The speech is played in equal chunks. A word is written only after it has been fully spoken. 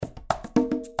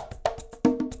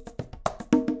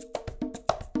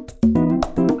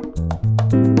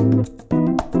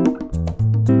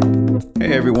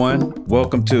everyone.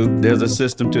 Welcome to There's a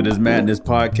System to This Madness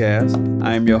podcast.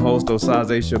 I am your host,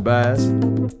 Osaze Shabazz.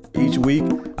 Each week,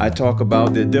 I talk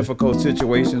about the difficult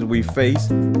situations we face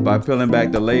by peeling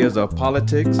back the layers of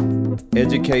politics,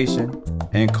 education,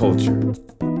 and culture.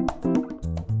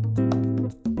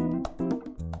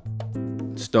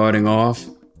 Starting off,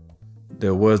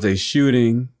 there was a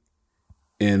shooting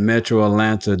in Metro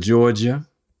Atlanta, Georgia,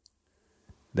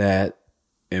 that,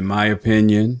 in my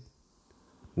opinion,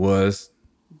 was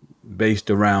based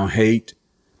around hate.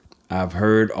 I've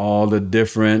heard all the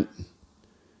different,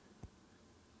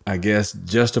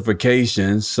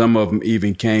 justifications. Some of them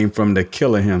even came from the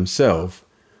killer himself,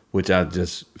 which I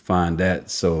just find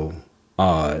that so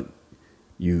odd.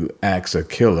 You ask a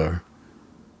killer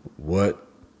what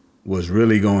was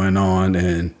really going on,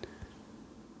 and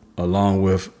along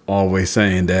with always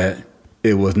saying that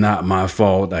it was not my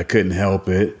fault, I couldn't help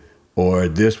it, or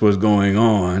this was going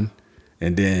on,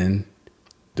 and then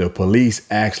the police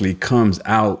actually comes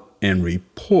out and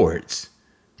reports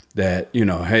that,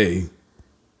 hey,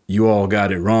 you all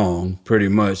got it wrong. Pretty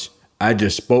much, I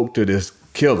just spoke to this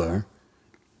killer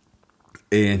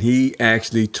and he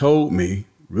actually told me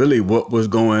really what was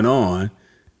going on.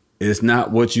 It's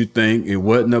not what you think. It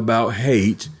wasn't about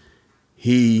hate.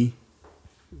 He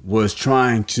was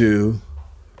trying to,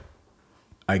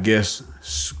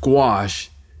 squash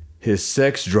his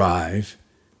sex drive,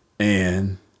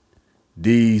 and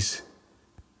these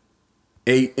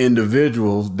 8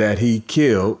 individuals that he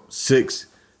killed, 6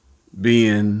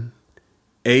 being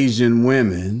Asian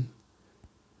women,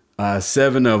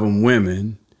 7 of them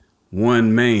women,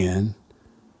 1 man,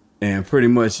 and pretty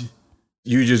much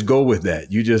you just go with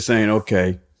that. You just saying,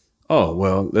 okay, oh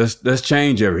well, let's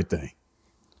change everything.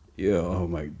 Yeah, oh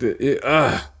my, this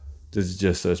is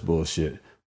just such bullshit.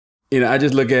 I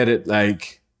just look at it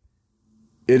like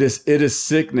it is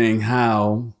sickening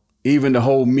how even the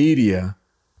whole media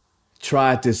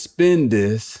tried to spin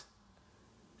this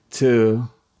to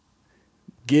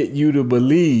get you to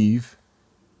believe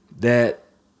that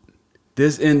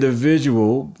this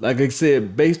individual, like I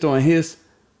said, based on his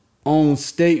own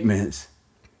statements,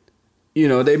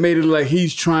 they made it like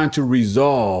he's trying to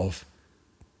resolve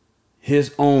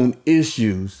his own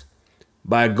issues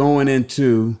by going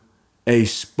into a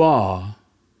spa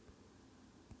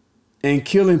and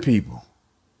killing people.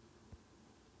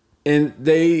 And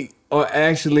they are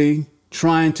actually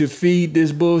trying to feed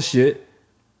this bullshit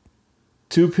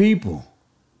to people.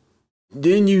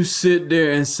 Then you sit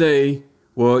there and say,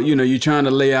 well, you're trying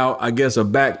to lay out, a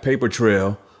back paper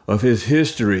trail of his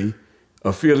history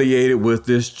affiliated with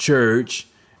this church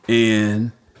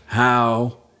and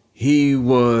how he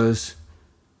was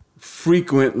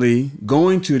frequently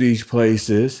going to these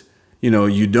places.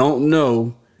 You don't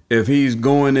know if he's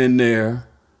going in there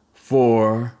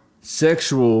for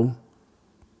sexual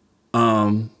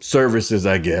services,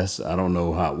 I guess. I don't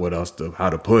know how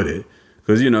to put it,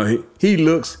 because he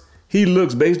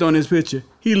looks based on his picture,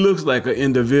 he looks like an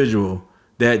individual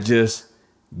that just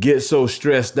gets so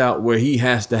stressed out where he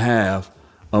has to have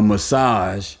a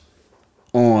massage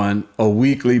on a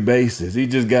weekly basis. He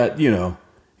just got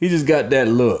that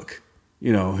look.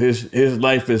 His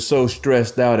life is so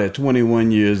stressed out at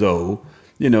 21 years old.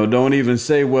 Don't even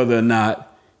say whether or not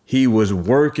he was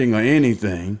working or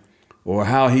anything or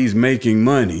how he's making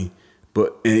money,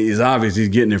 but it's obvious he's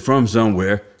getting it from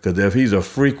somewhere, because if he's a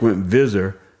frequent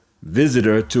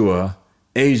visitor to a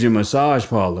Asian massage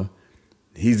parlor,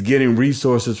 he's getting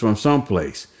resources from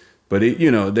someplace. But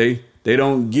they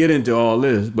don't get into all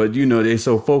this, but they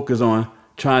so focused on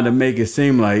trying to make it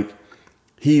seem like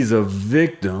he's a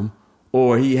victim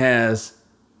or he has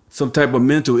some type of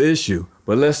mental issue.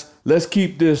 But let's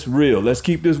keep this real. Let's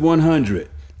keep this 100.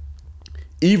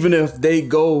 Even if they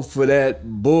go for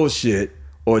that bullshit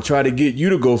or try to get you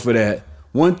to go for that,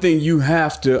 one thing you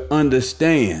have to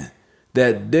understand,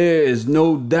 that there is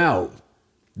no doubt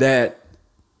that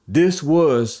this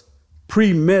was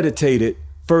premeditated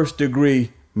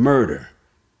first-degree murder.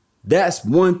 That's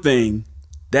one thing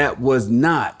that was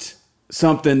not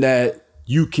something that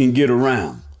you can get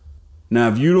around. Now,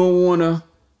 if you don't want to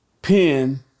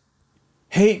pin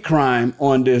hate crime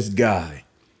on this guy,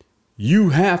 you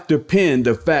have to pin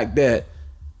the fact that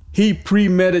he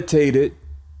premeditated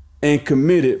and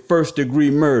committed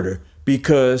first-degree murder,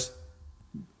 because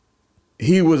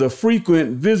he was a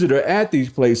frequent visitor at these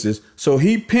places. So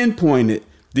he pinpointed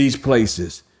these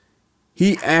places.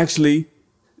 He actually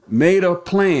made a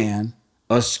plan,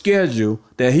 a schedule,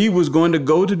 that he was going to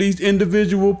go to these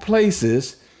individual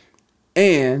places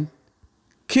and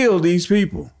kill these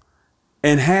people.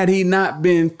 And had he not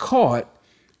been caught,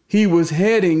 he was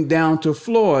heading down to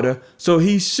Florida. So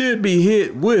he should be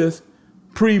hit with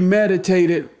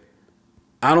premeditated,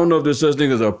 I don't know if there's such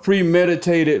thing as a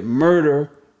premeditated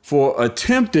murder for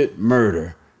attempted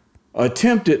murder,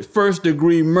 attempted first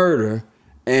degree murder,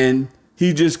 and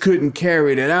he just couldn't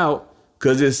carry it out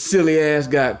because his silly ass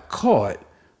got caught.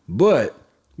 But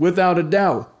without a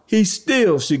doubt, he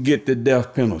still should get the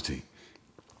death penalty.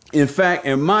 In fact,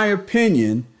 in my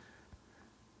opinion,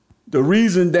 the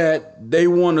reason that they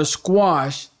want to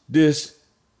squash this,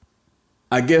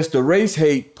 I guess the race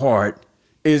hate part,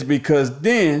 is because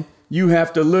then you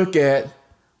have to look at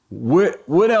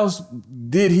what else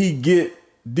did he get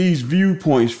these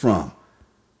viewpoints from?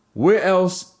 Where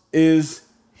else is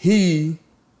he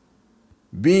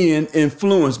being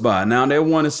influenced by? Now they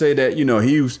want to say that,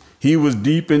 he was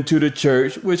deep into the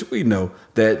church, which we know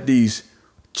that these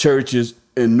churches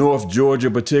in North Georgia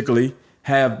particularly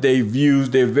have their views.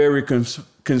 They're very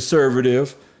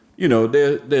conservative.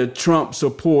 They're Trump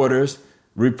supporters,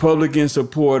 Republican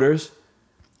supporters.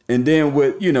 And then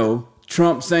with,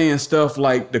 Trump saying stuff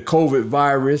like the COVID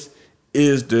virus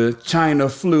is the China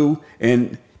flu,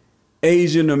 and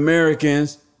Asian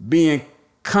Americans being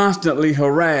constantly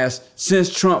harassed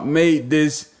since Trump made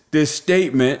this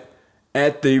statement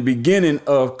at the beginning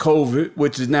of COVID,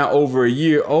 which is now over a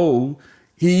year old.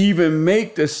 He even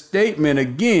made the statement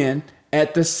again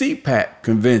at the CPAC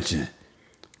convention,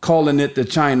 calling it the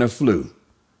China flu.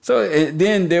 So and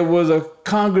then there was a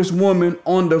congresswoman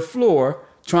on the floor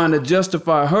trying to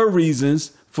justify her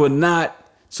reasons for not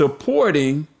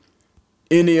supporting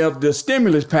any of the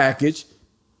stimulus package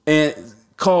and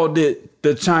called it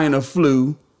the China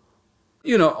flu.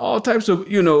 All types of,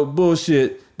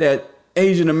 bullshit that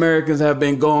Asian Americans have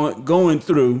been going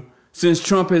through since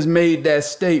Trump has made that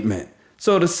statement.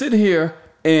 So to sit here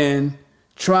and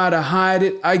try to hide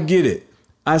it, I get it.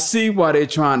 I see why they're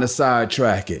trying to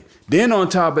sidetrack it. Then on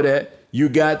top of that, you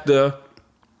got the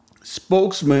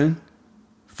spokesman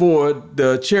for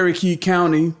the Cherokee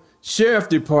County Sheriff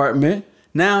Department.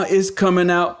 Now it's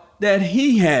coming out that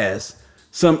he has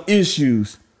some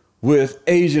issues with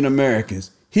Asian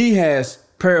Americans. He has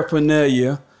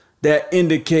paraphernalia that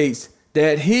indicates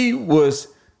that he was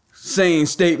saying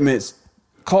statements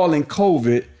calling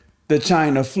COVID the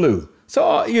China flu.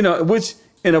 So, which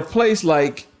in a place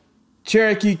like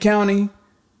Cherokee County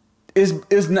is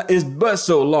but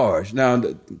so large. Now,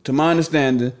 to my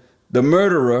understanding, the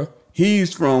murderer,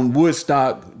 he's from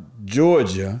Woodstock,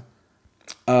 Georgia.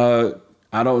 I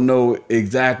don't know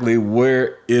exactly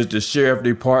where is the sheriff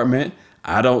department.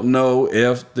 I don't know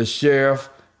if the sheriff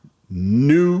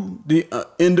knew the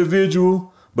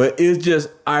individual, but it's just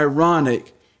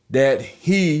ironic that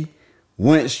he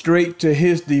went straight to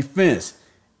his defense.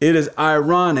 It is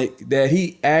ironic that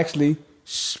he actually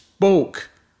spoke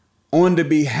on the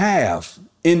behalf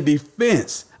in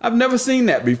defense. I've never seen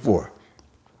that before.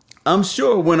 I'm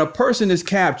sure when a person is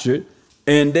captured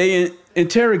and they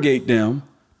interrogate them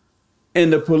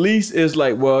and the police is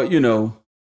like, well,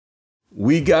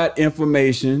 we got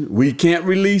information. We can't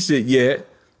release it yet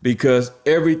because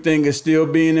everything is still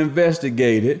being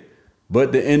investigated.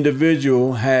 But the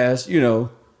individual has,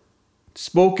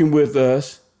 spoken with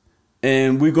us,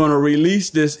 and we're going to release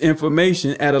this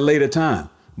information at a later time.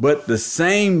 But the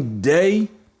same day,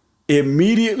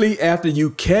 immediately after you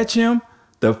catch him,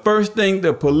 the first thing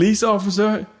the police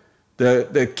officer,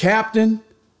 the captain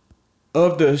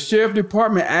of the sheriff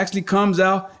department actually comes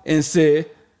out and said,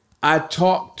 I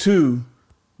talked to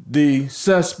the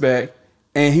suspect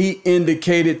and he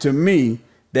indicated to me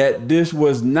that this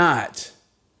was not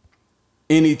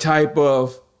any type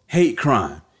of hate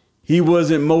crime. He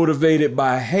wasn't motivated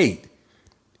by hate.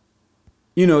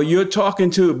 You're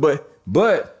talking to,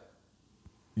 but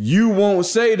you won't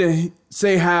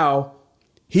say how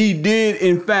he did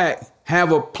in fact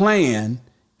have a plan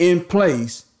in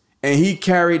place and he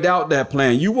carried out that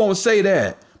plan. You won't say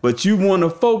that, but you want to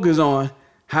focus on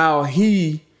how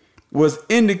he was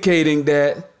indicating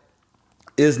that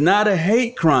it's not a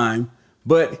hate crime,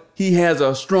 but he has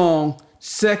a strong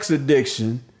sex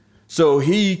addiction. So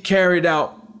he carried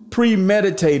out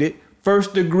premeditated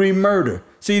first degree murder.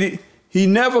 See, he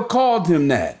never called him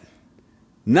that.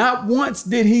 Not once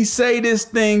did he say these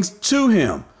things to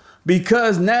him,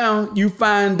 because now you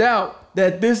find out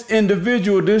that this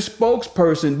individual, this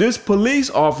spokesperson, this police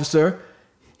officer,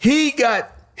 he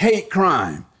got hate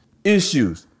crime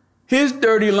issues. His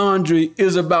dirty laundry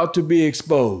is about to be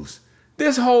exposed.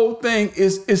 This whole thing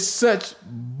is such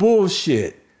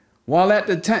bullshit. While at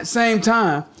the same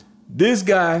time, this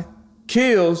guy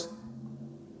kills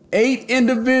 8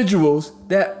 individuals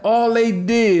that all they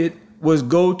did was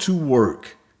go to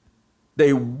work.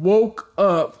 They woke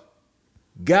up,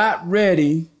 got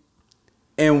ready,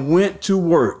 and went to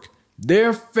work.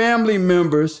 They're family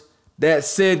members that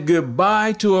said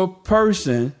goodbye to a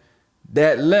person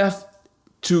that left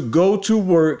to go to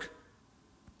work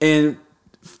and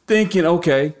thinking,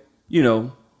 okay,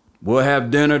 we'll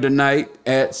have dinner tonight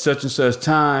at such and such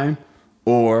time,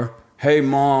 or hey,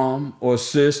 mom or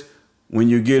sis, when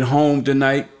you get home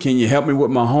tonight, can you help me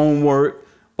with my homework?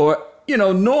 Or,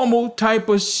 normal type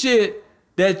of shit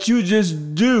that you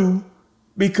just do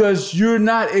because you're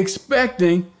not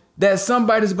expecting that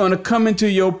somebody's going to come into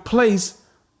your place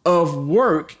of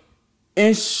work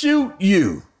and shoot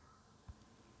you.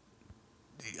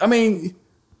 I mean,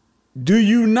 do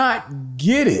you not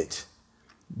get it?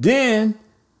 Then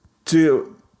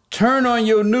to turn on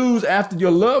your news after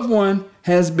your loved one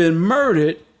has been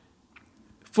murdered,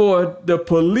 for the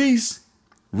police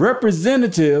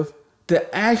representative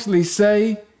to actually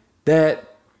say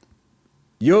that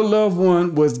your loved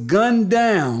one was gunned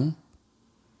down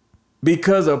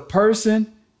because a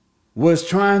person was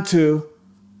trying to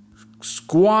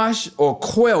squash or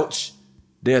quelch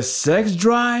their sex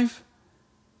drive,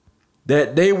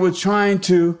 that they were trying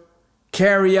to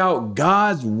carry out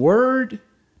God's word.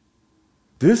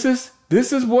 This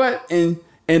is what, and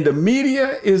the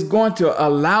media is going to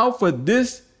allow for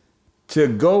this to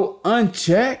go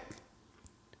unchecked.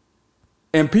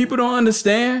 And people don't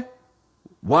understand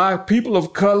why people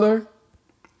of color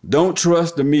don't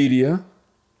trust the media.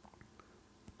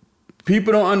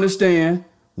 People don't understand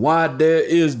why there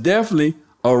is definitely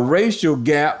a racial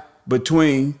gap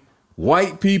between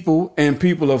white people and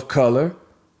people of color.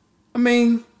 I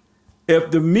mean,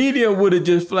 if the media would have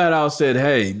just flat out said,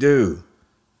 hey, dude,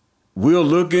 we'll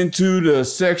look into the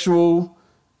sexual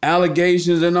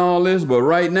allegations and all this, but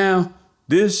right now,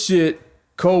 this shit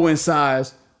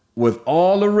coincides with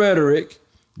all the rhetoric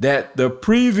that the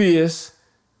previous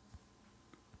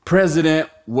president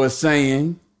was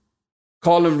saying,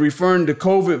 referring to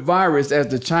COVID virus as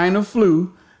the China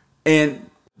flu, and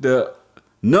the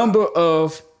number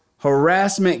of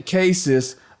harassment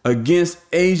cases against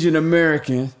Asian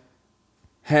Americans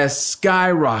has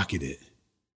skyrocketed.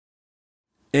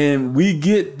 And we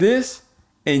get this,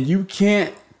 and you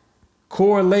can't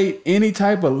correlate any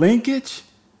type of linkage?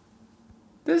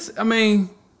 This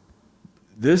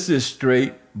is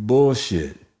straight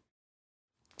bullshit.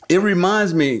 It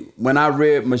reminds me when I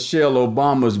read Michelle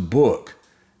Obama's book,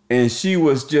 and she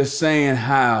was just saying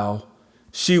how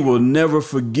she will never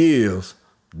forgive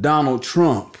Donald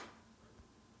Trump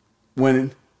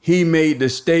when he made the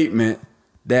statement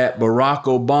that Barack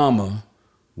Obama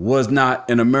was not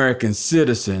an American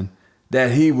citizen,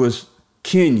 that he was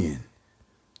Kenyan.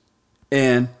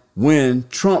 And when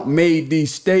Trump made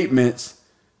these statements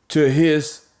to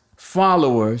his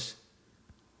followers,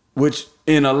 which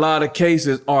in a lot of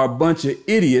cases are a bunch of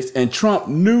idiots, and Trump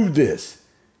knew this.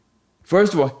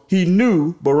 First of all, he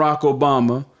knew Barack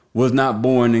Obama was not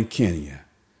born in Kenya.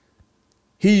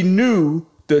 He knew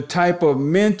the type of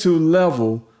mental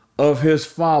level of his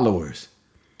followers.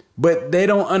 But they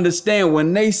don't understand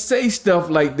when they say stuff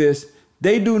like this,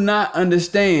 they do not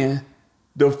understand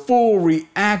the full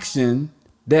reaction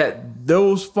that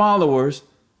those followers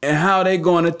and how they're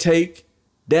going to take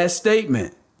that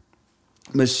statement.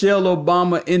 Michelle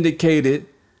Obama indicated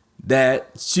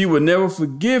that she would never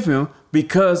forgive him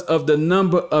because of the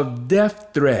number of death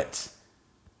threats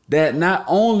that not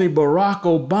only Barack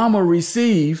Obama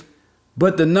received,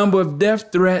 but the number of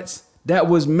death threats that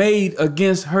was made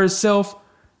against herself,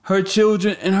 her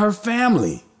children, and her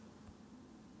family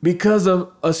because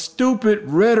of a stupid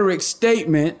rhetoric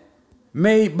statement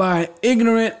made by an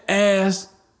ignorant ass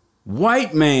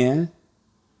white man,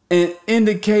 and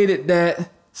indicated that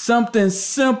something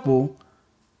simple,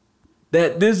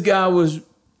 that this guy was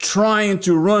trying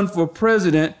to run for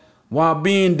president while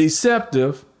being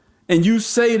deceptive. And you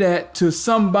say that to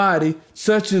somebody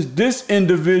such as this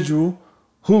individual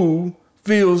who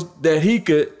feels that he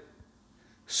could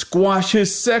squash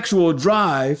his sexual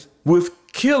drive with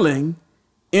killing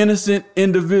innocent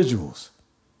individuals.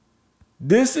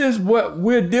 This is what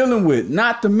we're dealing with.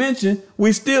 Not to mention,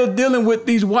 we're still dealing with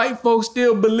these white folks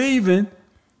still believing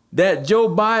that Joe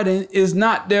Biden is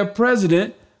not their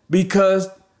president because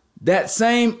that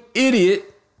same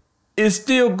idiot is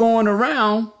still going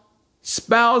around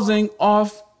spousing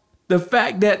off the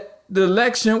fact that the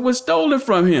election was stolen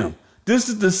from him. This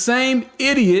is the same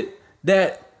idiot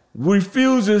that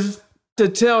refuses to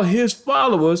tell his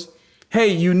followers, hey,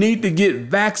 you need to get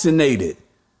vaccinated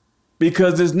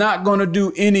because it's not going to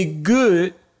do any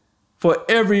good for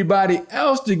everybody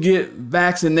else to get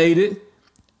vaccinated.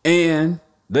 And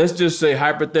let's just say,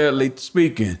 hypothetically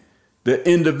speaking, the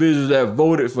individuals that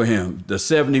voted for him, the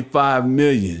 75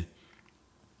 million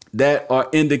that are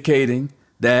indicating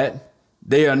that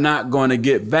they are not going to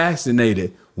get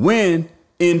vaccinated when,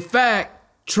 in fact,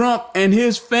 Trump and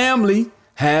his family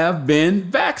have been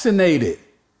vaccinated.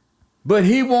 But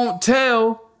he won't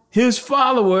tell his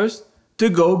followers to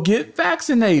go get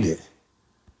vaccinated.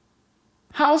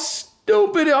 How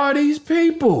stupid are these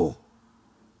people?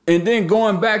 And then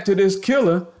going back to this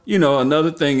killer,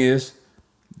 another thing is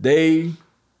they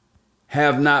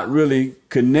have not really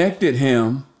connected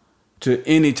him to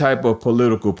any type of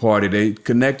political party. They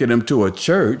connected him to a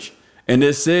church, and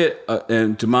it said,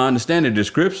 and to my understanding, the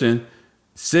description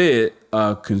said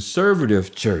a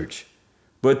conservative church.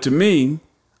 But to me,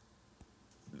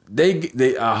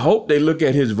 I hope they look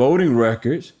at his voting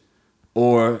records,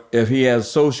 or if he has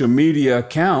social media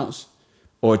accounts,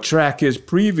 or track his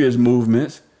previous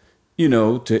movements,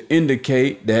 to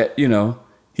indicate that,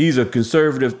 he's a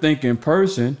conservative thinking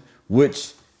person,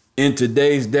 which in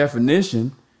today's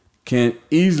definition can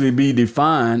easily be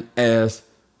defined as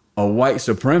a white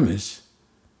supremacist.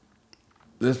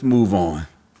 Let's move on.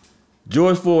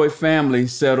 George Floyd family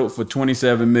settled for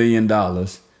 $27 million.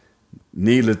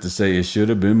 Needless to say, it should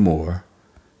have been more.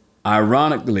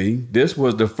 Ironically, this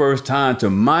was the first time, to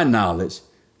my knowledge,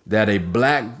 that a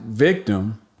black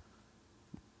victim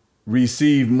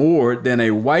received more than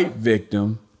a white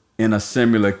victim in a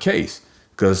similar case.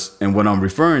 And what I'm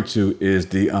referring to is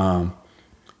the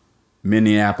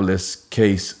Minneapolis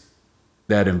case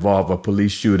that involved a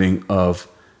police shooting of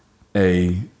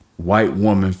a white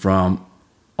woman from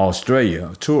Australia,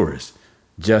 a tourist,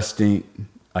 Justine,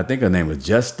 I think her name was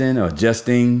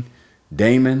Justine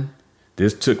Damon.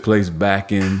 This took place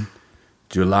back in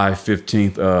July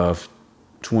 15th of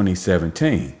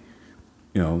 2017.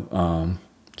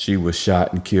 She was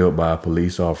shot and killed by a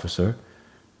police officer,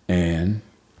 and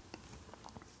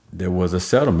there was a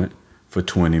settlement for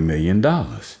 $20 million,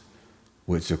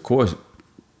 which of course,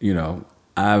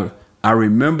 I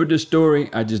remember the story.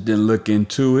 I just didn't look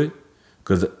into it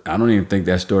because I don't even think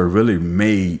that story really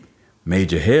made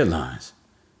major headlines.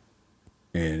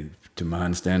 And to my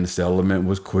understanding, the settlement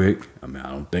was quick. I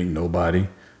don't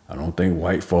think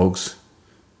white folks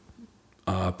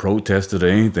protested or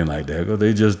anything like that,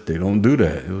 because they don't do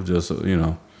that. It was just,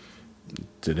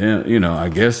 to them, I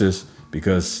guess it's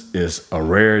because it's a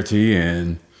rarity,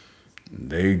 and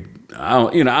I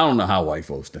don't know how white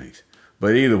folks think.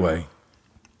 But either way,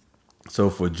 so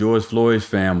for George Floyd's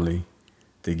family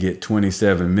to get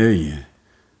 $27 million,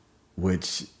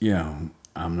 which, I'm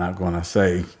not going to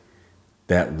say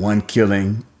that one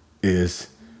killing is,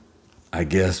 I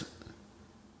guess,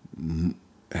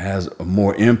 has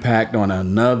more impact on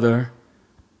another.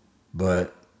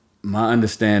 But my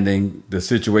understanding, the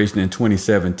situation in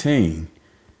 2017,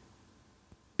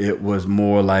 it was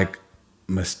more like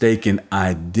mistaken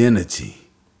identity,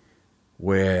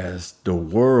 whereas the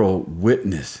world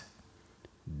witnessed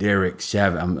Derek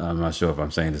Chauvin, I'm not sure if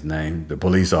I'm saying his name, the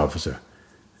police officer,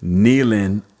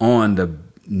 kneeling on the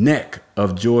neck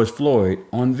of George Floyd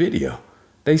on video.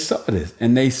 They saw this,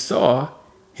 and they saw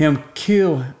him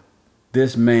kill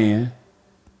this man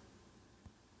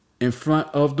in front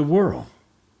of the world.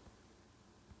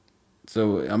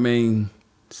 So, a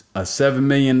 $7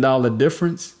 million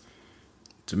difference,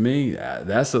 to me,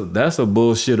 that's a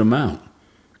bullshit amount.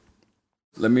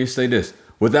 Let me say this.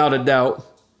 Without a doubt,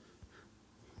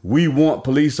 we want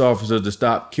police officers to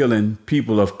stop killing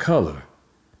people of color.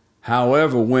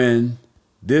 However, when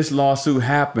this lawsuit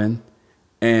happened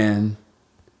and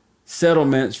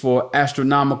settlements for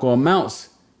astronomical amounts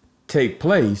take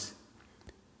place,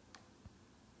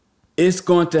 it's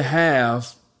going to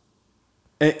have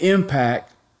an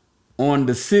impact on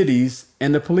the cities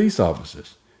and the police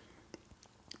officers.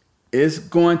 It's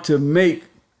going to make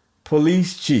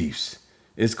police chiefs,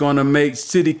 it's going to make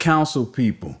city council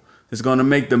people, it's going to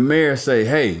make the mayor say,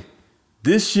 hey,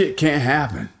 this shit can't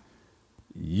happen.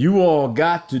 You all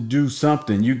got to do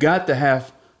something. You got to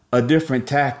have a different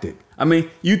tactic.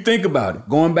 You think about it,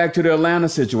 going back to the Atlanta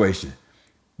situation.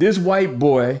 This white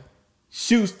boy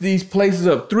shoots these places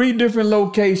up, 3 different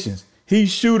locations. He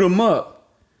shoot them up,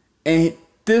 and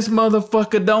this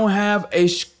motherfucker don't have a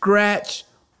scratch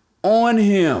on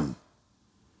him.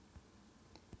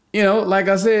 Like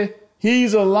I said,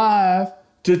 he's alive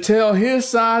to tell his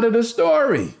side of the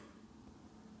story.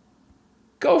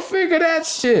 Go figure that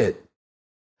shit.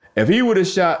 If he would have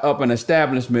shot up an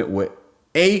establishment with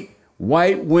 8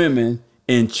 white women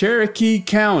in Cherokee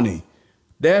County,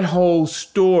 that whole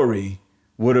story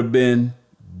would have been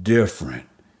different.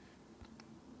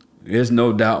 There's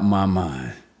no doubt in my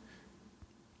mind.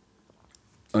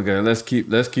 Okay, let's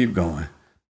keep going.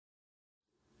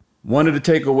 One of the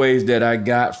takeaways that I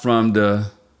got from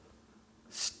the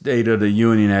State of the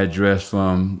Union address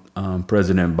from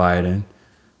President Biden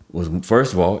was,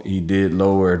 first of all, he did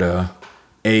lower the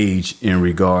age in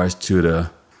regards to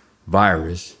the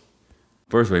virus.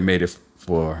 First of all, he made it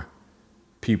for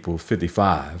people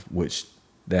 55, which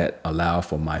that allowed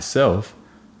for myself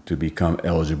to become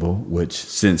eligible, which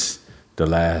since the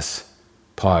last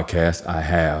podcast, I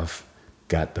have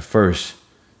got the first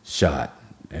shot,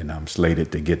 and I'm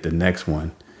slated to get the next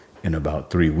one in about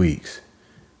 3 weeks.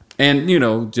 And,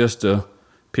 just to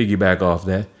piggyback off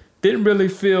that, didn't really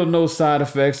feel no side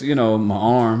effects. My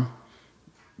arm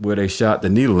where they shot the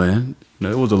needle in,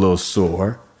 it was a little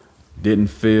sore. Didn't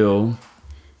feel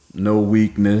no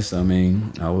weakness. I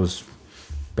mean, I was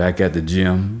back at the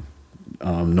gym,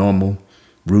 normal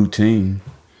routine.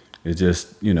 It's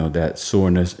just, that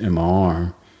soreness in my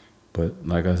arm. But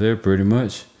like I said, pretty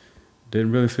much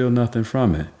didn't really feel nothing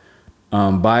from it.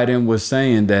 Biden was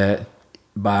saying that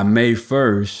by May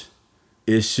 1st,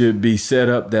 it should be set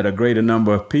up that a greater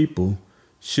number of people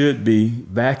should be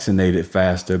vaccinated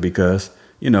faster because,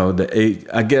 the age,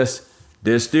 I guess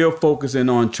they're still focusing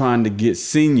on trying to get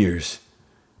seniors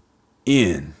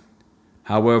in.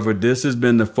 However, this has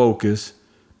been the focus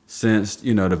since,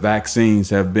 the vaccines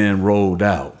have been rolled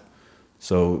out.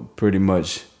 So pretty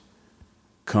much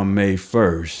come May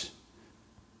 1st,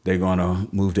 they're going to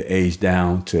move the age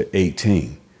down to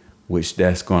 18, which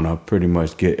that's going to pretty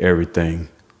much get everything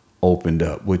opened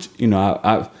up, which,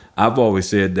 I've always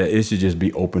said that it should just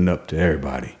be opened up to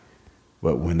everybody.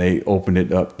 But when they opened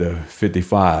it up to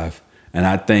 55, and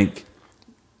I think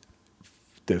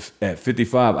at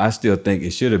 55, I still think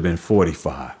it should have been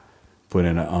 45. Put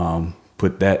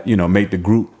that, make the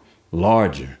group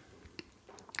larger.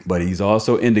 But he's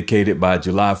also indicated by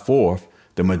July 4th,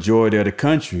 the majority of the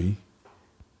country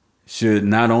should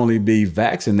not only be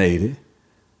vaccinated,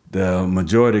 the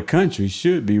majority of the country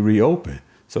should be reopened.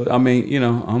 So I mean,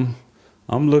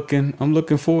 I'm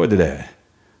looking forward to that.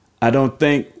 I don't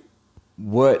think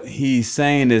what he's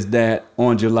saying is that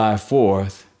on July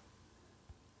 4th,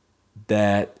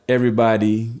 that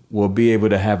everybody will be able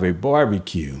to have a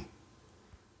barbecue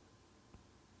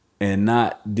and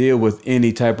not deal with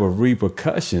any type of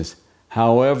repercussions.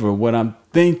 However, what I'm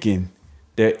thinking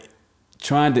they're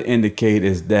trying to indicate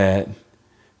is that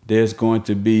there's going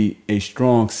to be a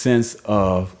strong sense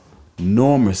of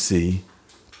normalcy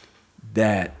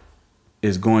that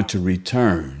is going to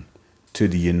return to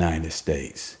the United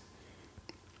States.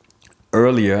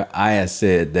 Earlier, I had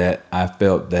said that I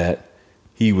felt that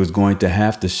he was going to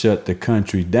have to shut the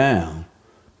country down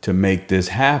to make this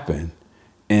happen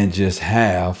and just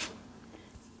have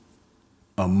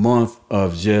a month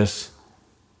of just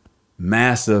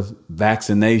massive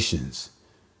vaccinations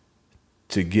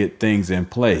to get things in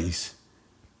place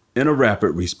in a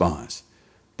rapid response.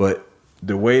 But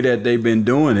the way that they've been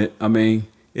doing it, I mean,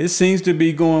 it seems to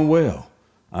be going well.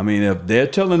 I mean, if they're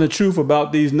telling the truth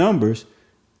about these numbers,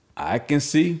 I can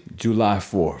see July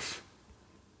 4th.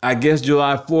 I guess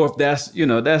July 4th,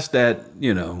 that's that,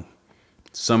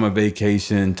 summer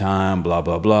vacation time, blah,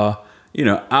 blah, blah.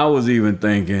 I was even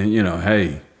thinking,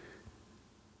 hey,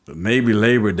 maybe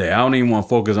Labor Day. I don't even want to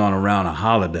focus on around a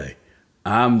holiday.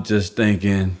 I'm just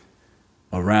thinking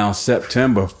around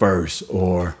September 1st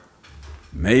or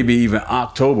maybe even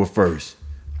October 1st,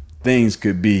 things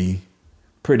could be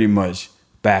pretty much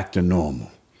back to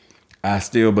normal. I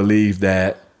still believe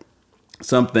that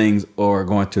some things are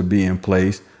going to be in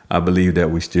place. I believe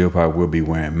that we still probably will be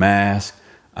wearing masks.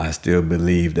 I still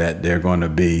believe that there are going to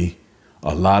be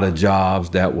a lot of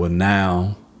jobs that will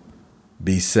now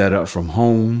be set up from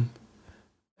home.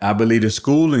 I believe the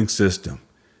schooling system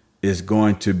is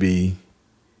going to be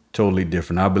totally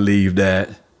different. I believe that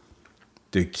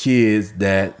the kids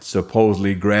that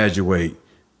supposedly graduate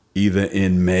either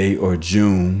in May or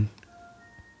June,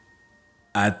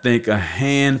 I think a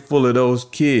handful of those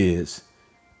kids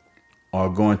are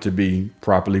going to be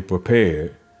properly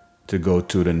prepared to go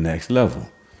to the next level.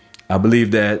 I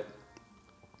believe that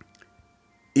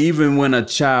even when a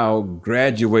child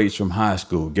graduates from high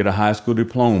school, get a high school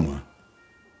diploma,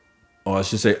 or I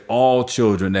should say all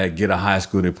children that get a high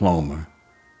school diploma,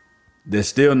 they're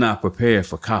still not prepared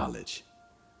for college.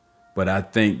 But I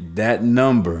think that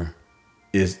number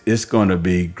it's going to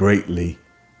be greatly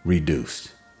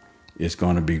reduced. It's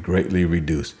going to be greatly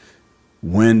reduced.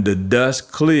 When the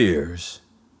dust clears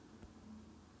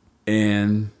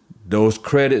and those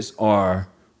credits are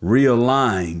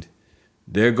realigned,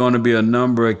 there are going to be a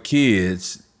number of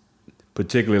kids,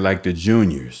 particularly like the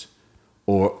juniors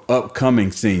or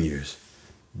upcoming seniors,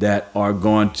 that are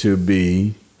going to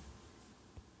be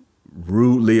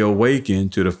rudely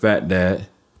awakened to the fact that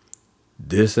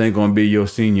this ain't going to be your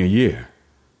senior year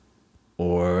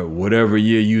or whatever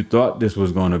year you thought this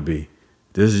was going to be.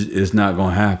 It's not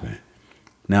going to happen.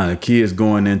 Now, the kids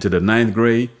going into the 9th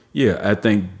grade, yeah, I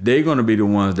think they're going to be the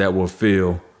ones that will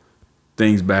feel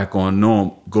things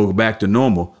go back to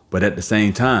normal. But at the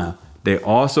same time, they're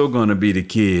also going to be the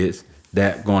kids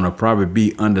that going to probably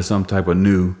be under some type of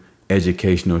new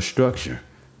educational structure.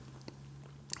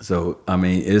 So, I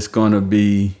mean, it's going to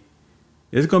be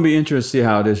interesting to see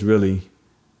how this really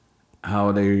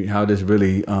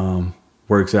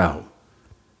works out.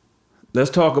 Let's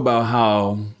talk about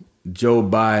how Joe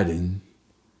Biden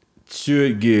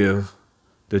should give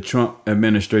the Trump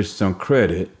administration some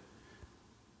credit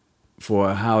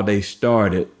for how they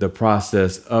started the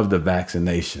process of the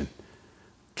vaccination.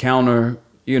 Counter,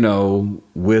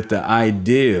 with the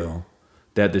idea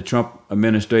that the Trump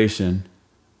administration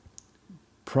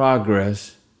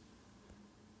progress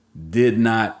did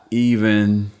not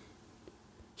even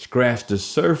scratch the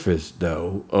surface,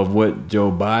 though, of what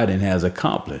Joe Biden has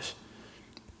accomplished.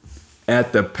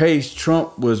 At the pace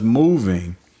Trump was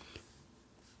moving,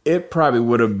 it probably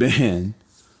would have been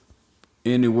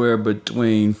anywhere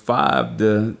between 5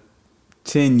 to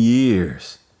 10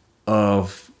 years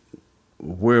of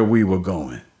where we were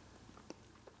going.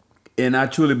 And I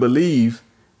truly believe,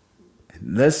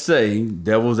 let's say,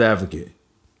 devil's advocate,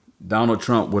 Donald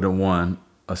Trump would have won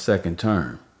a second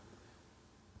term.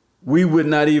 We would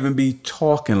not even be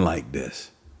talking like this.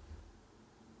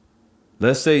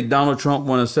 Let's say Donald Trump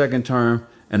won a second term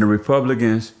and the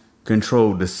Republicans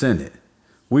controlled the Senate.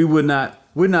 We would not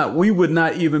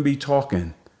even be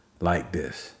talking like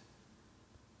this.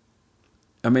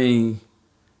 I mean,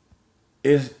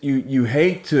 you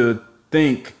hate to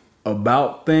think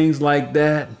about things like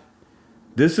that.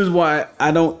 This is why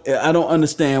I don't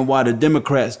understand why the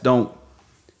Democrats don't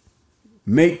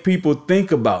make people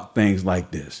think about things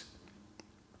like this.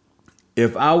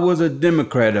 If I was a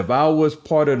Democrat, if I was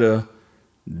part of the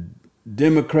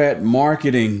Democrat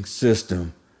marketing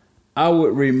system, I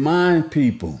would remind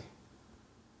people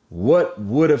what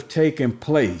would have taken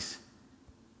place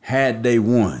had they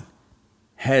won.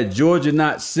 Had Georgia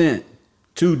not sent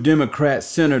 2 Democrat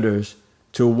senators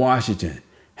to Washington,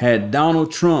 had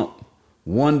Donald Trump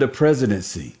won the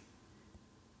presidency,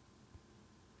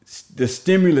 the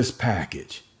stimulus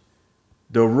package,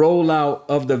 the rollout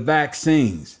of the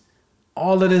vaccines,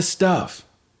 all of this stuff,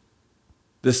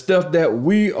 the stuff that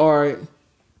we are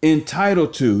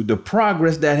entitled to, the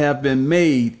progress that have been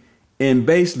made in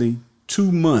basically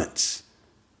 2 months.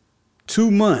 2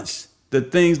 months, the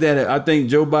things that I think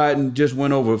Joe Biden just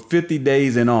went over 50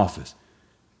 days in office.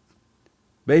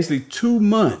 Basically 2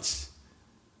 months.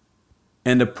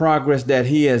 And the progress that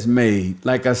he has made,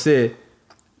 like I said,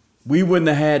 we wouldn't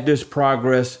have had this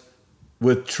progress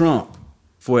with Trump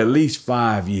for at least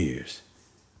 5 years.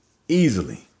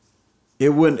 Easily. It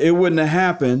wouldn't have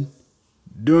happened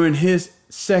during his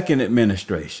second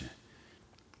administration.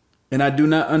 And I do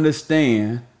not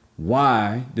understand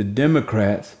why the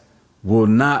Democrats will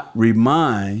not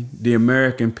remind the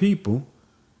American people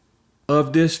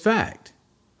of this fact.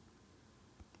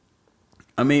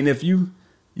 I mean, if you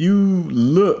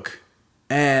look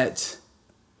at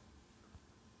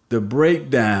the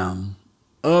breakdown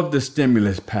of the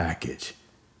stimulus package,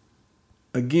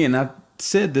 again, I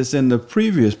said this in the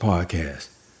previous podcast,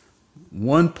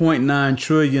 $1.9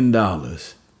 trillion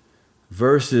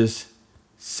versus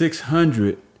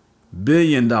 $600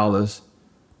 billion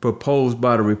proposed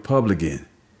by the Republican.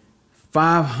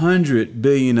 $500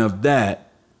 billion of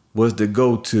that was to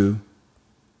go to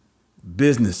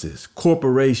businesses,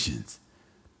 corporations,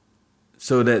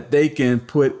 so that they can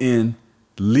put in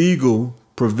legal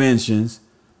preventions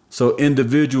so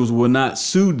individuals will not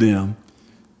sue them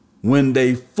when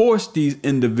they force these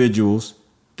individuals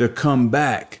to come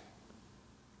back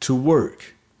to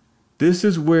work. This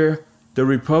is where the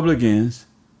Republicans,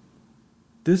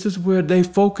 this is where their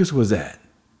focus was at.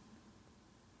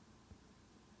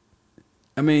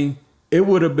 I mean, it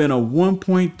would have been a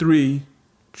 $1.3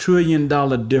 trillion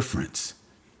difference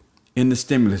in the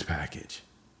stimulus package.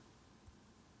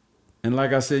 And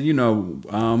like I said, in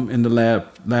the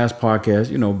last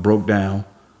podcast, broke down,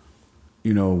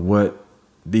 what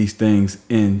these things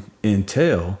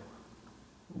entail,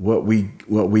 what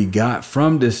we got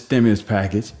from this stimulus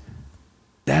package.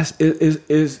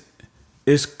 It's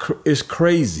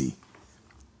crazy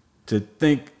to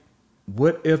think,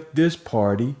 what if this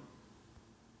party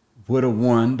would have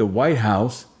won the White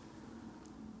House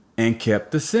and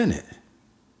kept the Senate?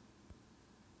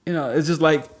 It's just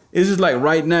like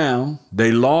right now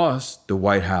they lost the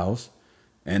White House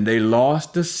and they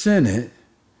lost the Senate.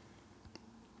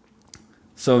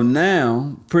 So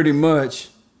now, pretty much,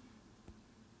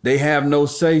 they have no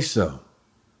say-so.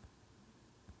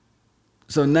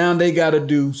 So now they got to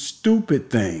do stupid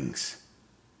things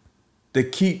to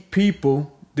keep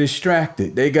people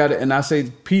distracted. They got to, and I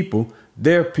say people,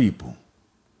 they're people.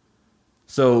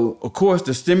 So, of course,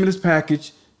 the stimulus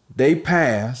package, they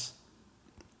passed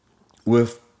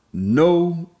with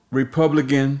no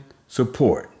Republican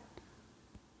support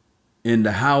in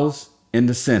the House and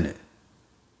the Senate.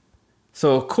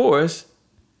 So, of course,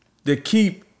 to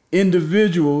keep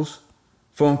individuals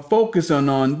from focusing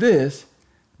on this,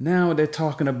 now they're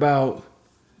talking about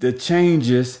the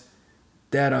changes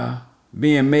that are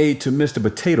being made to Mr.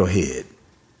 Potato Head.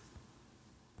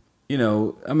 You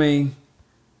know, I mean,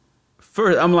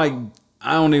 first, I'm like,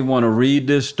 I don't even want to read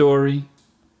this story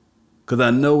because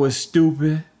I know it's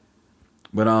stupid,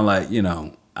 but I'm like, you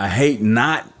know, I hate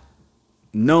not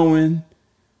knowing.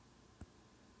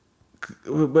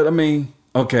 But I mean,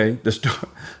 okay,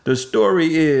 the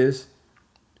story is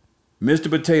Mr.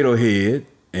 Potato Head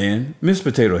and Miss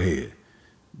Potato Head.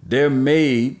 They're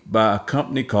made by a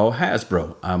company called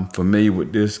Hasbro. I'm familiar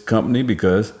with this company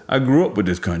because I grew up with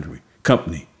this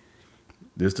company.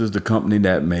 This is the company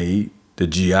that made the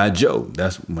G.I. Joe.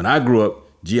 That's when I grew up,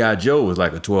 G.I. Joe was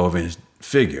like a 12-inch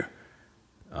figure.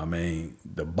 I mean,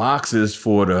 the boxes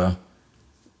for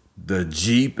the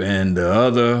Jeep and the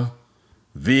other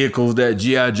vehicles that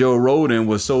G.I. Joe rode in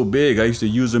was so big, I used to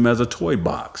use them as a toy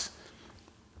box.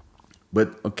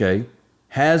 But okay,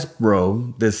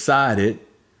 Hasbro decided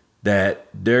that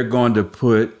they're going to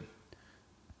put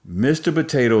Mr.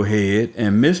 Potato Head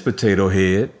and Miss Potato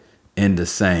Head in the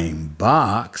same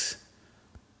box.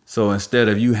 So instead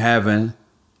of you having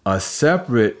a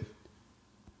separate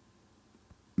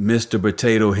Mr.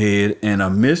 Potato Head and a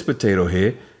Miss Potato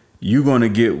Head, you're going to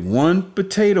get one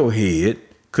potato head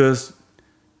because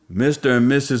Mr.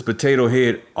 and Mrs. Potato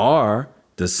Head are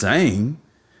the same,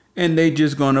 and they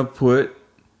just going to put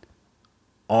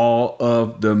all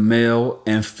of the male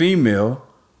and female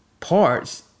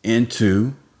parts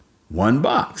into one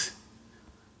box.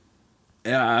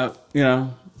 Man,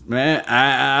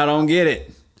 I don't get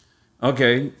it.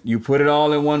 Okay, you put it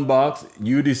all in one box.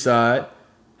 You decide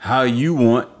how you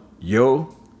want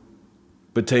your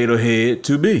potato head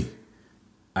to be.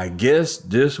 I guess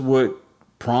this would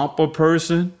prompt a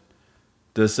person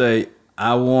to say,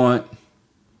 I want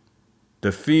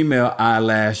the female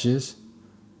eyelashes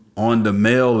on the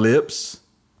male lips,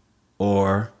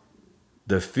 or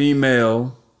the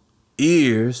female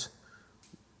ears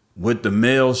with the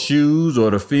male shoes,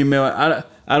 or the female.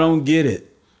 I don't get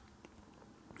it.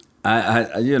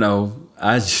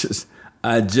 I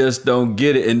just don't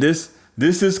get it. And this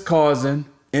is causing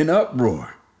an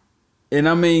uproar. And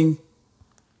I mean,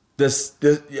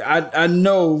 I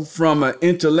know from an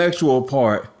intellectual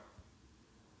part,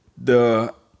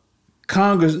 the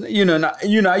Congress,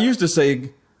 I used to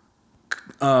say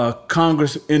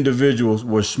Congress individuals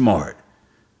were smart,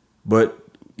 but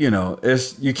you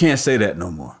can't say that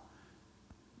no more.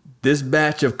 This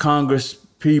batch of Congress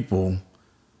people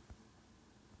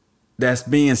that's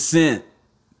being sent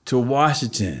to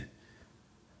Washington.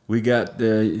 We got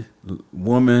the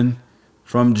woman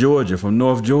from Georgia, from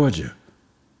North Georgia.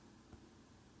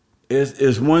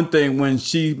 It's one thing when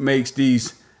she makes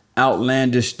these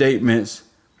outlandish statements,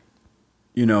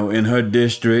 in her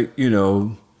district,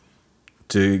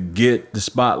 to get the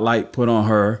spotlight put on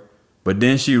her. But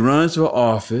then she runs for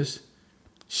office,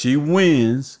 she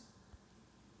wins,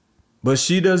 but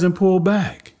she doesn't pull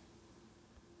back.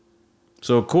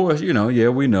 So, of course, we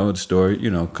know the story,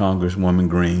 Congresswoman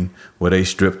Green, where they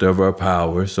stripped of her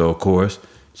power. So, of course,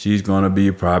 she's going to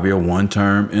be probably a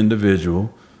one-term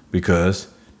individual because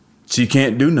she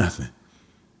can't do nothing.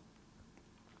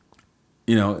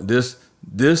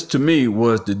 This to me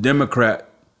was the Democrat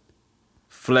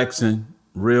flexing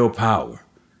real power,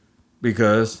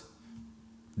 because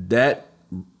that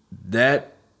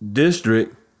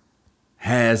district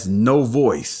has no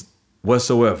voice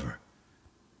whatsoever.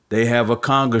 They have a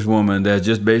congresswoman that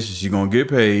just basically she's going to get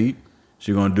paid.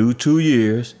 She's going to do 2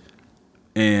 years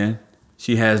and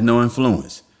she has no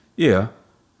influence. Yeah,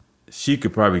 she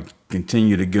could probably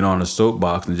continue to get on a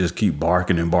soapbox and just keep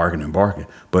barking and barking and barking.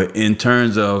 But in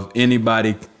terms of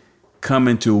anybody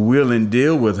coming to will and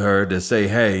deal with her to say,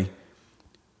 hey,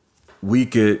 we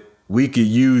could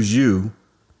use you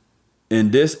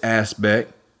in this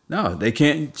aspect, no, they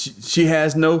can't. She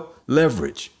has no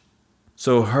leverage.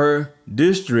 So her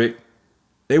district,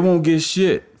 they won't get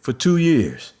shit for 2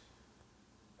 years.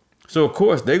 So of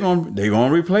course they're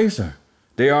gonna replace her.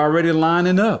 They already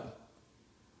lining up.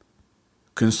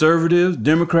 Conservatives,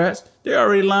 Democrats, they're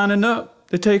already lining up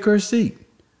to take her seat.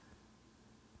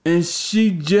 And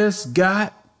she just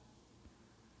got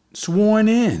sworn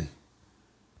in.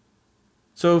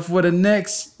 So for the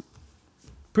next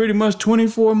pretty much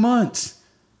 24 months,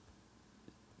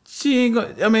 she ain't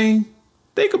gonna, I mean,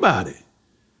 think about it.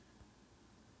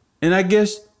 And I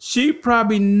guess she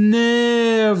probably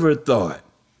never thought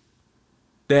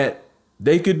that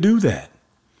they could do that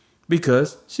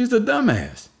because she's a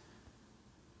dumbass.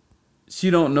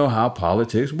 She don't know how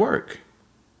politics work.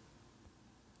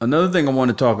 Another thing I want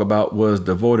to talk about was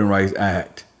the Voting Rights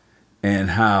Act and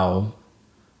how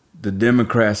the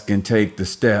Democrats can take the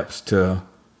steps to,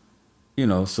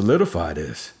 solidify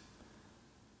this.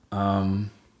 Of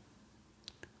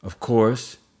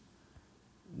course,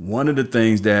 one of the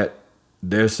things that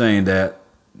they're saying that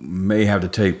may have to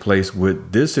take place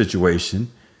with this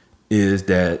situation is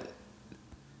that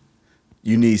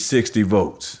you need 60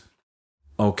 votes.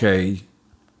 Okay,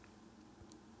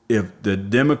 if the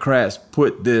Democrats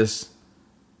put this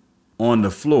on the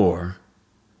floor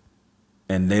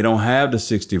and they don't have the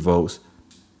 60 votes,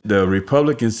 the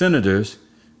Republican senators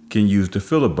can use the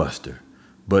filibuster,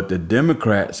 but the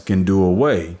Democrats can do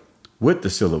away with the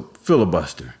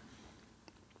filibuster.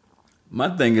 My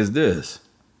thing is this: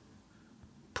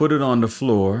 put it on the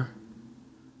floor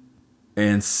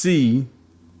and see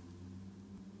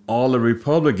all the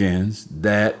Republicans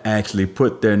that actually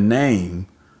put their name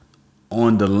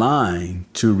on the line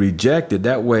to reject it.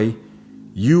 That way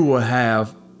you will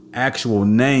have actual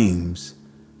names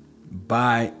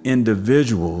by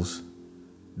individuals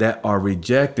that are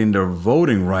rejecting the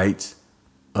voting rights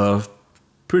of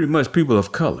pretty much people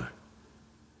of color.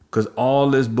 Because all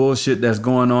this bullshit that's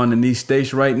going on in these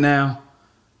states right now,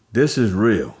 this is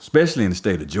real, especially in the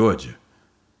state of Georgia.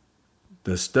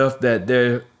 The stuff that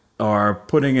they are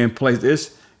putting in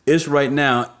place, it's right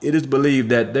now, it is believed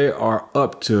that there are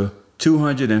up to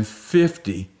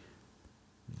 250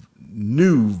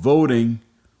 new voting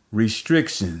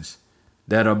restrictions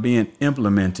that are being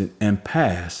implemented and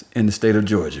passed in the state of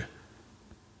Georgia.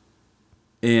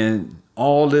 And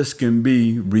all this can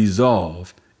be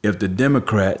resolved if the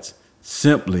Democrats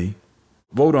simply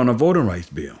vote on a voting rights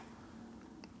bill.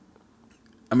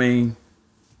 I mean,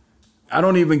 I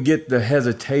don't even get the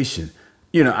hesitation.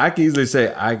 I can easily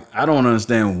say, I don't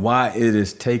understand why it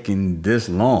is taking this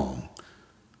long.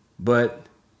 But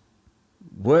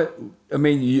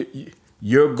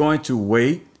you're going to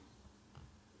wait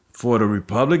for the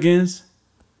Republicans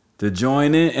to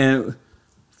join in, and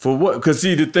for what? Because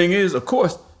see, the thing is, of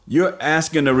course, you're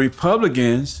asking the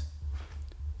Republicans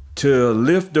to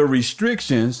lift the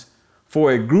restrictions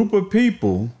for a group of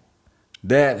people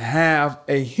that have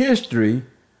a history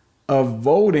of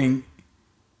voting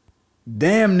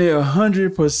damn near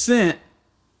 100%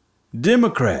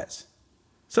 Democrats.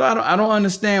 So I don't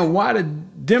understand why the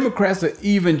Democrats are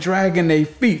even dragging their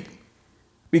feet.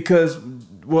 Because,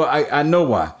 well, I know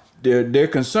why. They're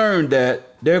concerned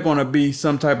that they're going to be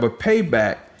some type of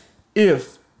payback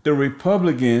if the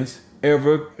Republicans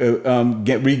ever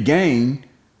regain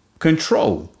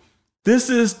control. This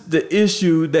is the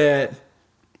issue that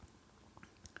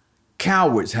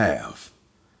cowards have.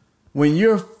 When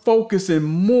you're focusing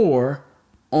more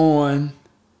on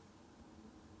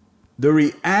the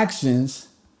reactions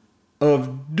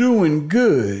of doing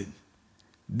good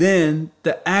than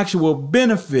the actual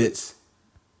benefits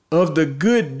of the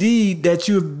good deed that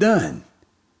you've done.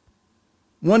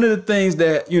 One of the things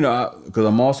that, because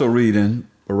I'm also reading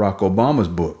Barack Obama's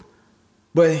book,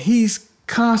 but he's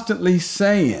constantly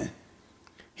saying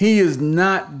he is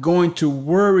not going to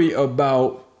worry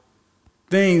about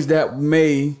things that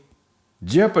may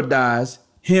jeopardize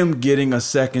him getting a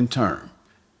second term.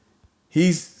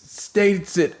 He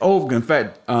states it over. In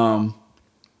fact,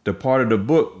 the part of the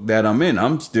book that I'm in,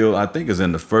 I think is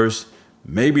in the first,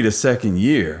 maybe the second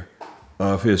year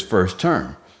of his first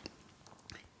term.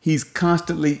 He's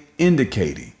constantly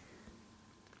indicating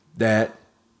that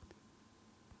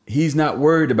he's not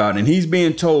worried about it. And he's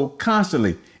being told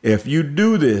constantly, if you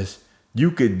do this, you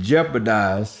could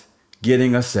jeopardize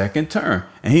getting a second term.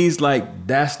 And he's like,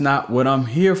 that's not what I'm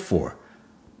here for.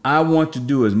 I want to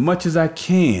do as much as I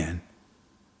can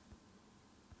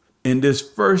in this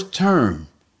first term.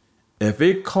 If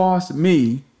it costs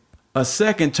me a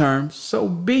second term, so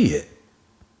be it.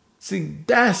 See,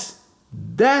 that's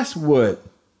what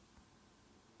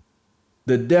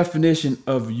the definition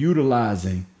of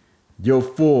utilizing your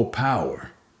full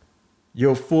power,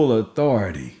 your full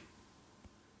authority.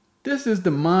 This is the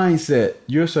mindset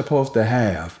you're supposed to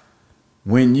have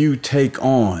when you take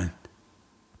on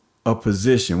a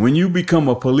position, when you become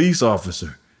a police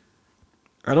officer.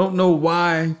 I don't know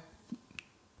why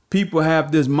people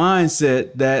have this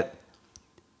mindset that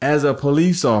as a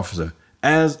police officer,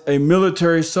 as a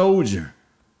military soldier,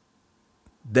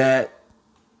 that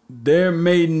there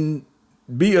may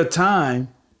be a time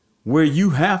where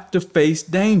you have to face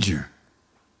danger,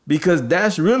 because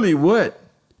that's really what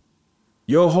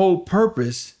your whole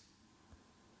purpose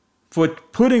for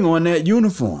putting on that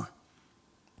uniform.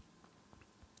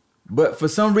 But for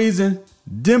some reason,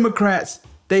 Democrats,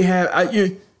 they have,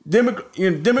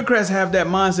 Democrats have that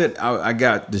mindset. I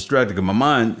got distracted because my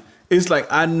mind, it's like,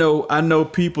 I know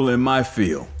people in my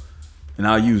field, and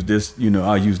I'll use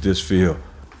this field.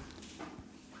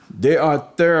 There are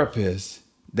therapists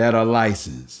that are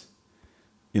licensed.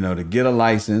 To get a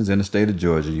license in the state of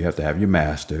Georgia, you have to have your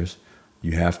master's.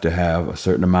 You have to have a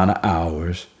certain amount of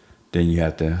hours. Then you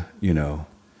have to,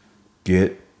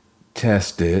 get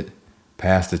tested,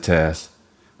 pass the test.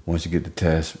 Once you get the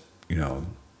test, lo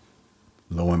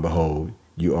and behold,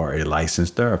 you are a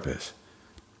licensed therapist.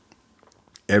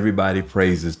 Everybody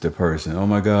praises the person. Oh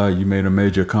my God, you made a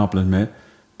major accomplishment,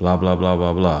 blah, blah, blah,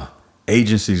 blah, blah.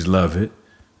 Agencies love it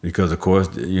because, of course,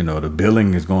 the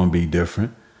billing is going to be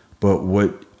different. But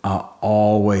what I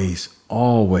always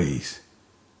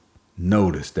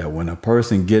notice that when a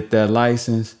person get that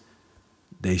license,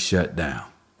 they shut down.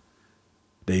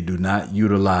 They do not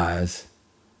utilize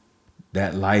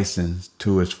that license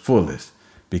to its fullest,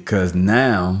 because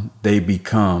now they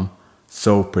become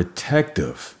so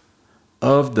protective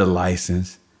of the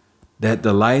license that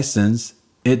the license,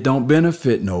 it don't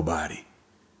benefit nobody.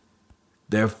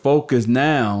 Their focus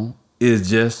now is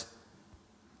just,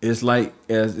 it's like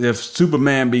as if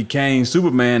Superman became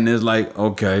Superman. Is like,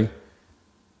 okay,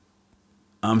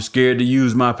 I'm scared to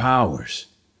use my powers.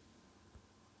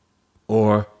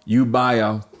 Or you buy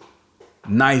a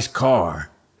nice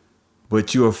car,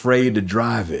 but you're afraid to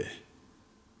drive it.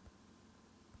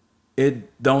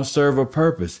 It don't serve a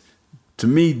purpose. To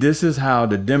me, this is how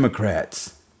the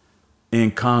Democrats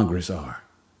in Congress are.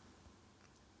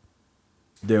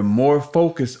 They're more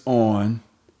focused on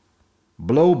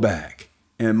blowback.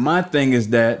 And my thing is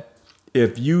that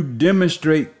if you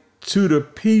demonstrate to the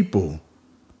people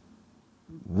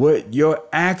what your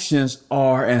actions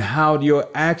are and how your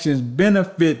actions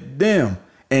benefit them,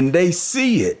 and they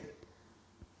see it,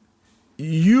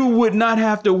 you would not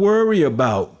have to worry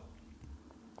about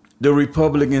the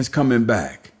Republicans coming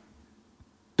back.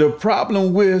 The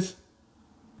problem with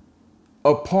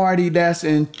a party that's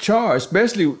in charge,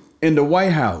 especially in the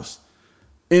White House,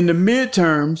 in the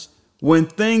midterms, when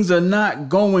things are not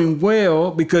going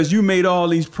well because you made all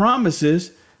these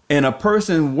promises, and a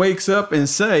person wakes up and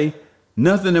say,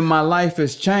 nothing in my life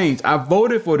has changed. I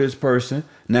voted for this person.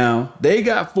 Now, they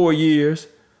got 4 years,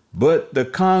 but the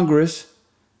Congress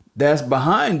that's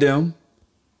behind them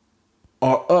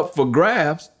are up for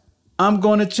grabs. I'm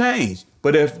going to change.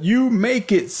 But if you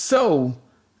make it so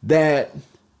that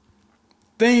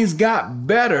things got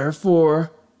better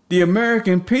for the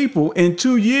American people in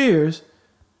 2 years,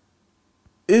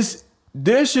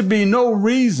 there should be no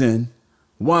reason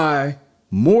why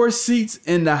more seats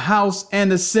in the House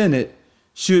and the Senate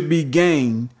should be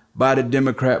gained by the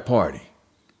Democrat Party.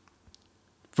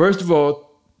 First of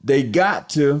all, they got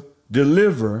to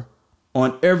deliver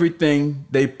on everything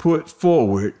they put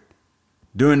forward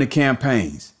during the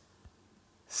campaigns.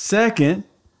 Second,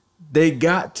 they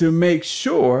got to make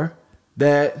sure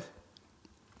that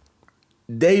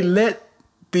they let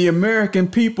the American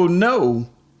people know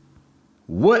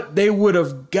what they would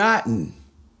have gotten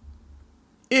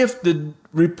if the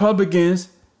Republicans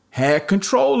had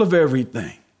control of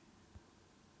everything.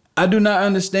 I do not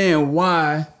understand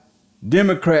why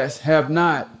Democrats have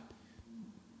not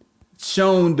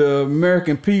shown the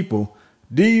American people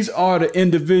these are the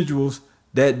individuals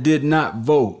that did not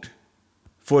vote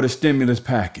for the stimulus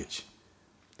package.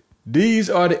 These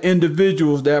are the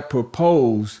individuals that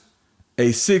propose a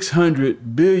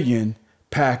 $600 billion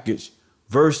package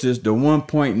versus the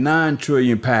 $1.9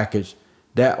 trillion package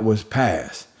that was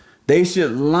passed. They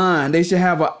should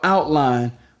have an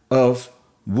outline of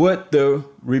what the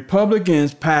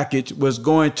Republicans' package was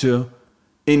going to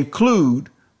include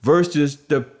versus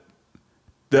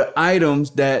the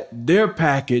items that their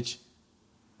package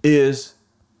is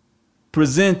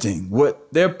presenting,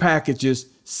 what their package is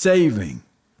saving,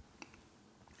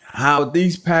 how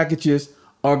these packages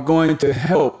are going to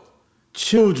help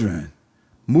children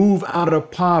move out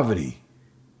of poverty,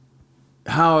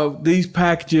 how these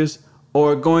packages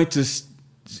are going to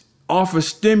offer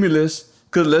stimulus,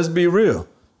 because let's be real,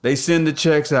 they send the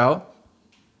checks out.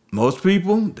 Most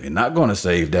people, they're not going to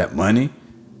save that money.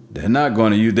 They're not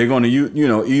going to use, they're going to use,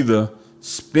 either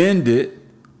spend it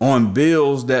on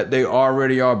bills that they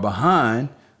already are behind,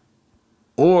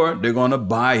 or they're going to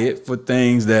buy it for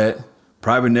things that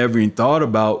probably never even thought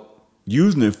about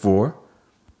using it for.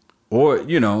 Or,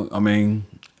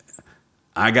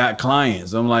 I I got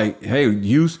clients. I'm like, hey,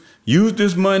 use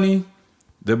this money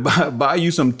to buy you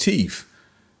some teeth.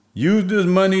 Use this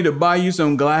money to buy you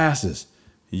some glasses.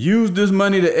 Use this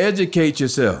money to educate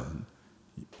yourself.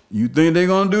 You think they're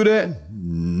going to do that?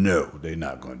 No, they're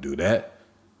not going to do that.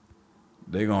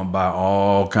 They're going to buy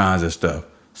all kinds of stuff.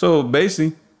 So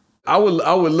basically, I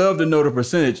would love to know the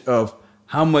percentage of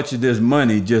how much of this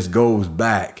money just goes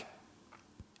back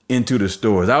into the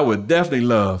stores. I would definitely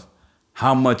love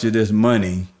how much of this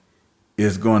money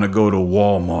is going to go to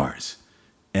Walmart's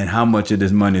and how much of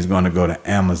this money is going to go to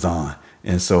Amazon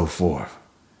and so forth.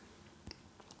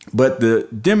 But the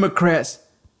Democrats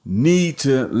need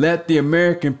to let the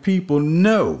American people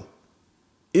know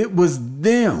it was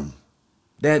them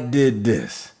that did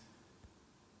this.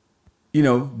 You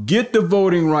know, get the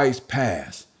voting rights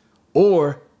passed.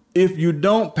 Or if you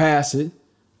don't pass it,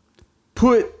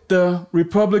 put the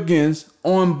Republicans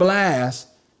on blast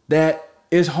that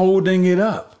is holding it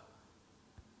up.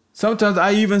 Sometimes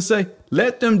I even say,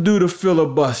 let them do the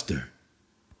filibuster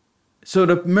so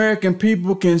the American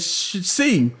people can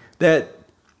see that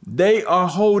they are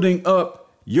holding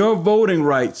up your voting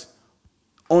rights.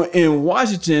 In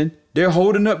Washington, they're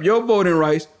holding up your voting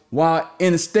rights, while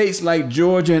in states like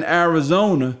Georgia and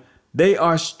Arizona, they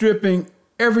are stripping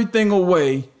everything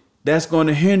away that's going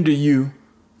to hinder you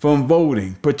from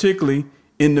voting, particularly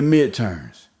in the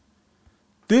midterms.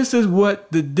 This is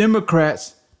what the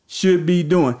Democrats should be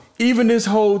doing. Even this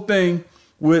whole thing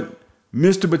with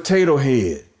Mr. Potato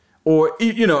Head, or,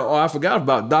 I forgot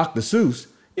about Dr. Seuss,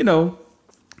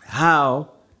 how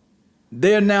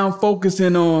they're now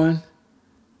focusing on,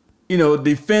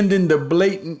 defending the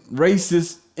blatant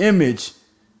racist image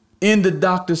in the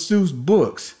Dr. Seuss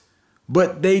books.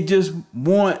 But they just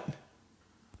want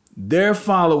their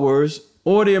followers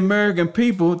or the American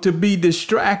people to be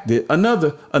distracted.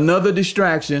 Another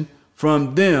distraction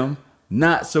from them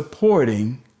not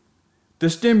supporting the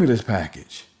stimulus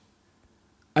package.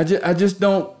 I just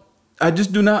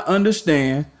do not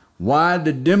understand why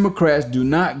the Democrats do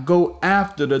not go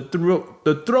after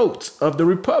the throats of the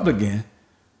Republican,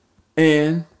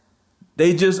 and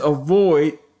they just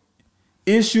avoid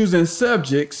issues and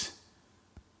subjects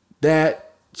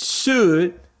that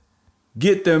should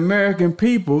get the American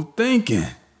people thinking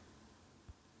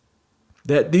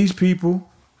that these people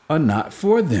are not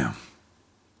for them.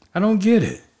 I don't get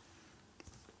it.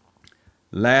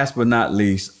 Last but not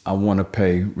least, I want to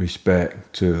pay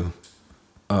respect to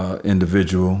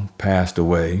individual passed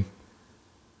away,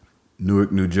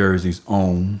 Newark, New Jersey's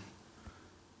own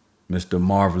Mr.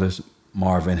 Marvelous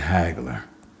Marvin Hagler.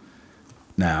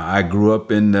 Now, I grew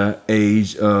up in the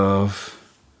age of,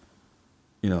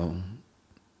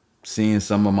 seeing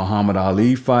some of Muhammad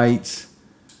Ali fights,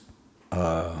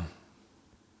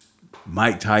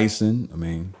 Mike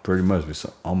Tyson, pretty much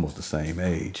we're almost the same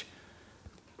age,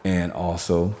 and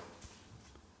also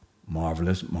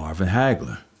Marvelous Marvin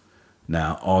Hagler.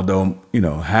 Now, although,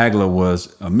 Hagler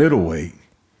was a middleweight,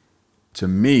 to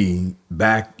me,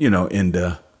 back, in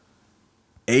the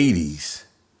 80s,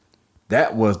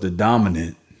 that was the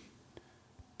dominant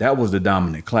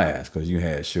class, because you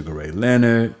had Sugar Ray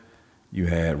Leonard, you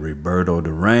had Roberto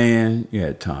Duran, you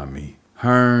had Tommy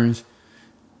Hearns.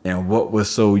 And what was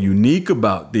so unique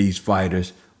about these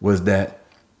fighters was that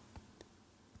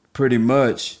pretty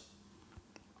much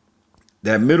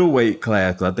that middleweight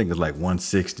class, 'cause I think it's like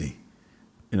 160,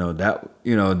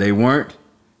 they weren't,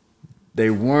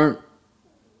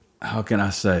 how can I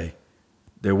say,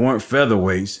 they weren't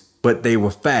featherweights, but they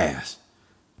were fast.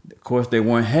 Of course, they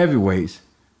weren't heavyweights,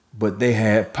 but they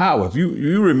had power. If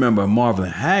you remember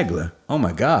Marvin Hagler, oh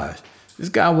my gosh, this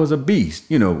guy was a beast,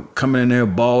 coming in there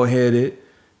bald-headed,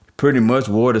 pretty much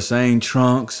wore the same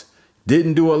trunks,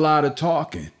 didn't do a lot of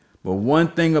talking. But one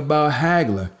thing about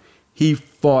Hagler, he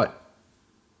fought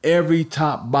every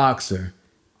top boxer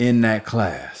in that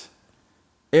class.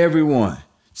 Everyone,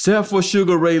 except for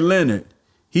Sugar Ray Leonard.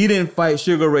 He didn't fight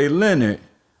Sugar Ray Leonard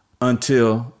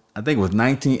until, I think it was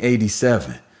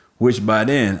 1987, which by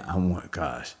then,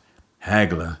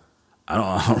 Hagler, I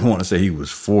don't want to say he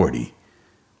was 40,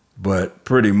 but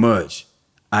pretty much,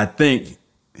 I think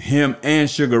him and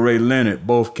Sugar Ray Leonard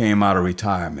both came out of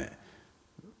retirement.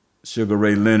 Sugar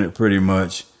Ray Leonard pretty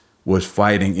much was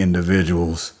fighting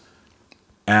individuals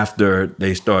after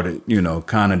they started,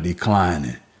 kind of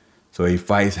declining. So he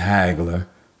fights Hagler,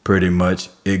 pretty much.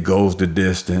 It goes the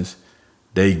distance.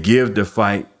 They give the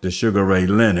fight to Sugar Ray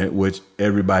Leonard, which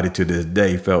everybody to this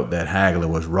day felt that Hagler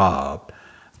was robbed.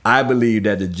 I believe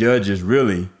that the judges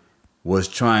really was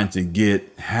trying to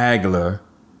get Hagler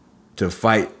to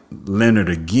fight Leonard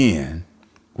again,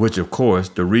 which of course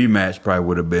the rematch probably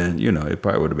would have been, it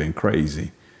probably would have been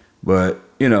crazy. But,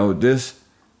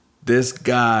 this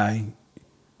guy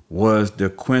was the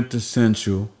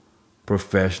quintessential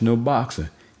professional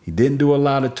boxer. He didn't do a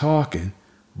lot of talking,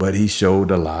 but he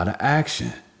showed a lot of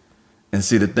action. And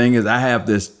see, the thing is, I have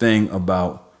this thing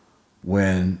about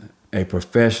when a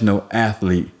professional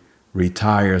athlete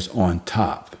retires on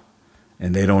top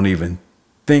and they don't even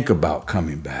think about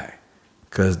coming back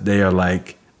because they are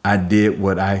like, I did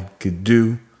what I could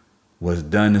do. What's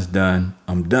done is done.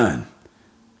 I'm done.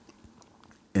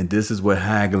 And this is what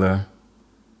Hagler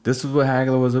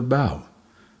was about.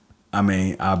 I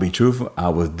mean, I'll be truthful. I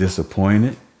was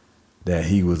disappointed that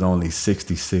he was only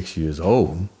 66 years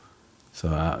old. So,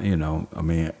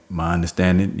 my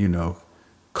understanding,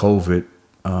 COVID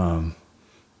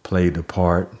played a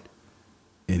part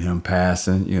in him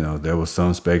passing. There was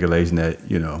some speculation that,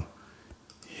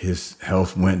 his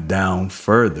health went down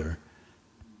further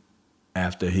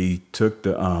after he took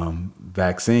the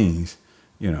vaccines.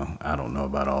 I don't know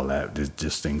about all that. There's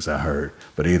just things I heard.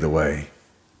 But either way,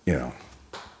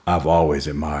 I've always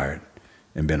admired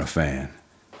and been a fan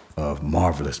of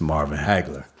Marvelous Marvin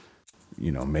Hagler.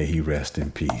 May he rest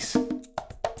in peace.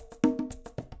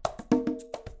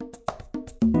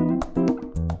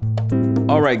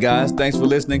 All right, guys. Thanks for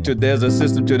listening to There's a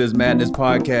System to This Madness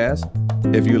podcast.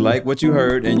 If you like what you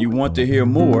heard and you want to hear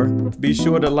more, be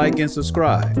sure to like and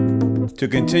subscribe. To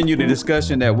continue the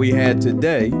discussion that we had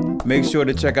today, make sure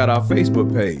to check out our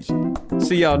Facebook page.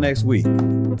 See y'all next week.